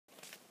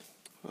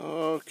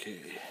Okay,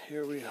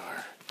 here we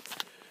are.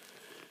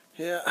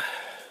 Yeah,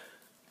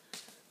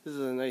 this is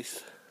a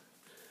nice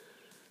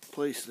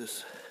place,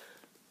 this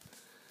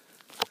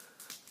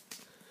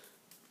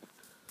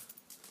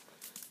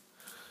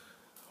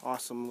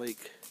awesome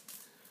lake.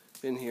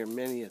 Been here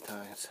many a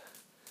times,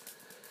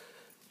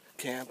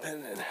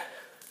 camping and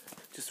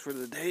just for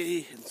the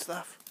day and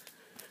stuff.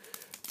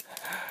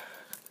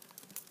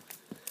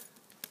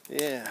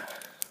 Yeah.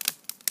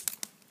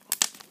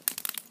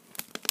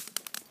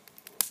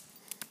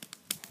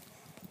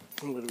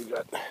 What do we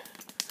got?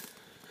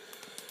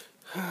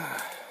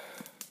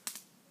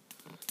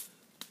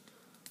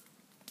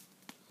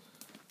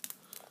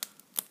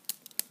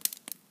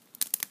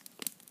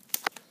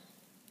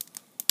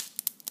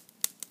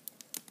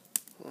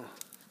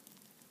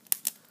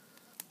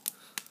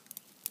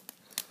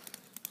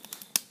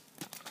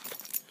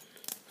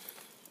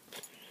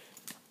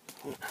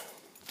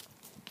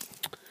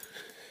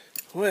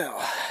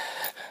 Well,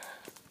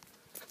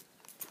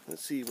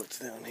 let's see what's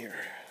down here.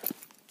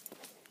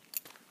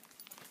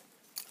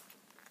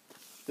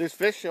 There's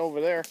fish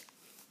over there.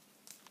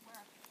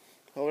 Where?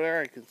 Over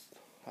there,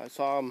 I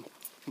saw them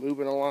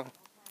moving along.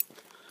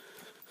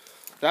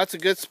 That's a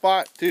good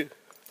spot too.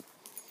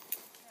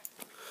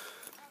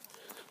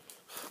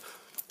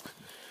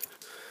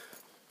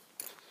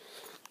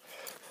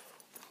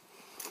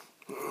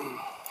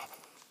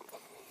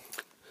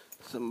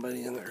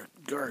 Somebody in their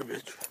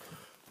garbage.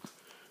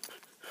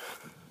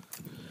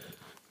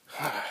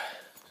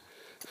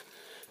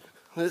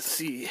 Let's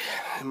see.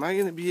 Am I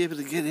going to be able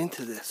to get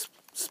into this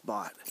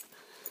spot?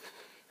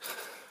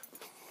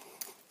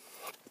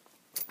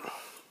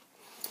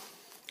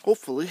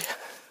 Hopefully.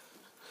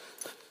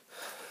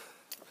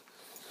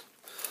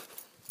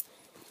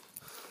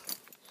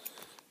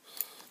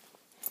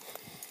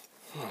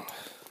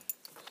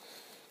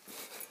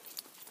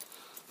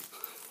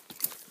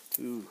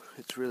 Ooh,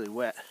 it's really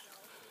wet.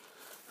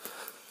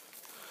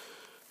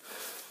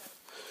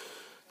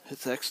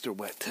 It's extra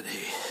wet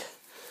today.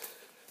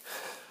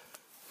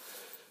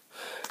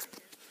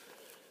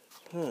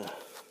 Huh.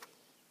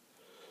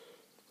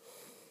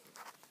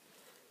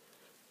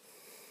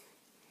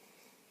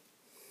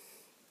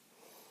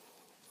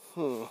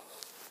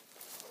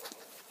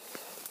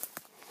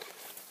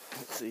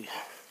 Let's see.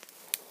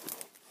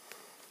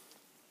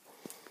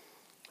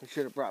 I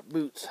should have brought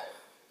boots.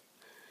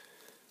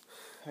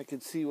 I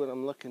can see what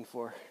I'm looking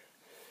for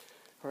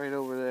right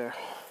over there.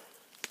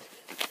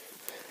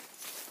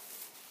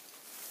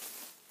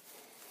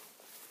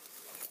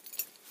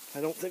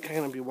 I don't think I'm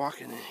going to be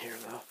walking in here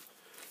though.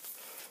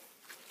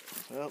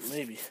 Well,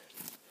 maybe.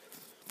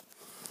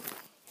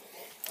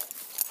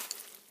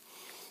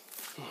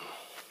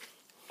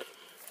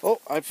 Oh,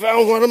 I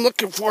found what I'm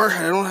looking for.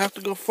 I don't have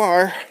to go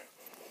far.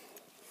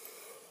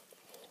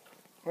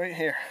 Right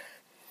here.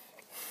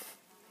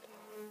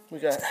 We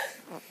got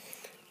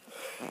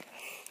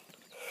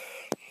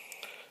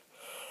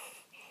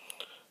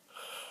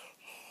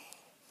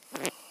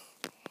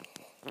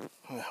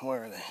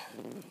where are they?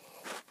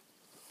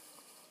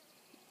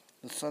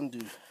 The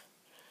sundew.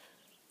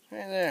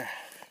 Right there.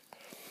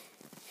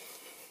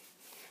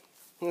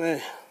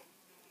 Hey.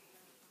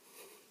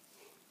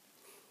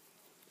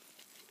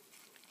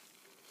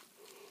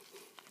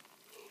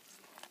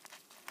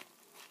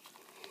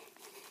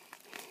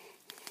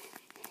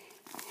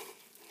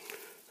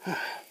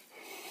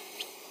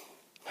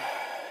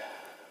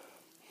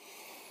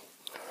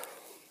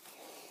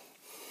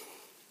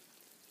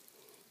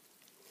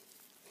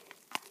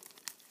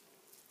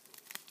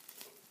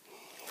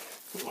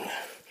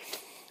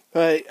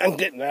 Alright, I'm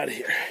getting out of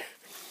here.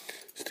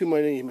 There's too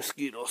many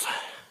mosquitoes.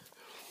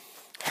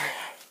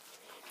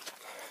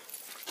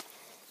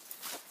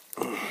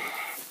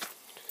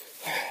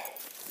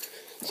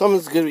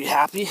 Someone's gonna be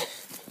happy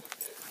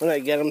when I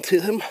get them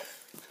to them.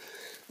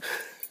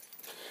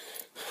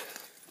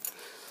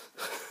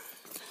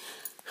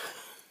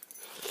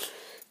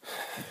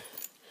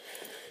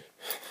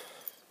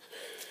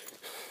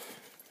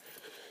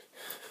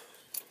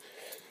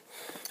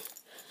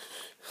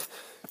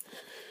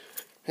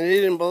 And they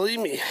didn't believe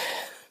me,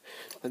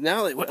 but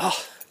now they will.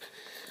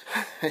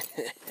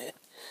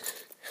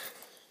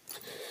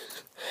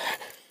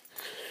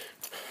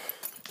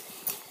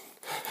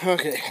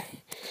 Okay,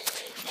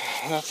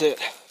 that's it.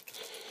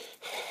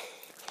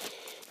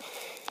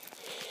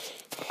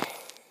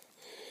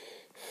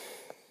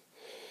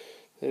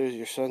 There's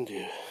your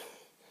sundew.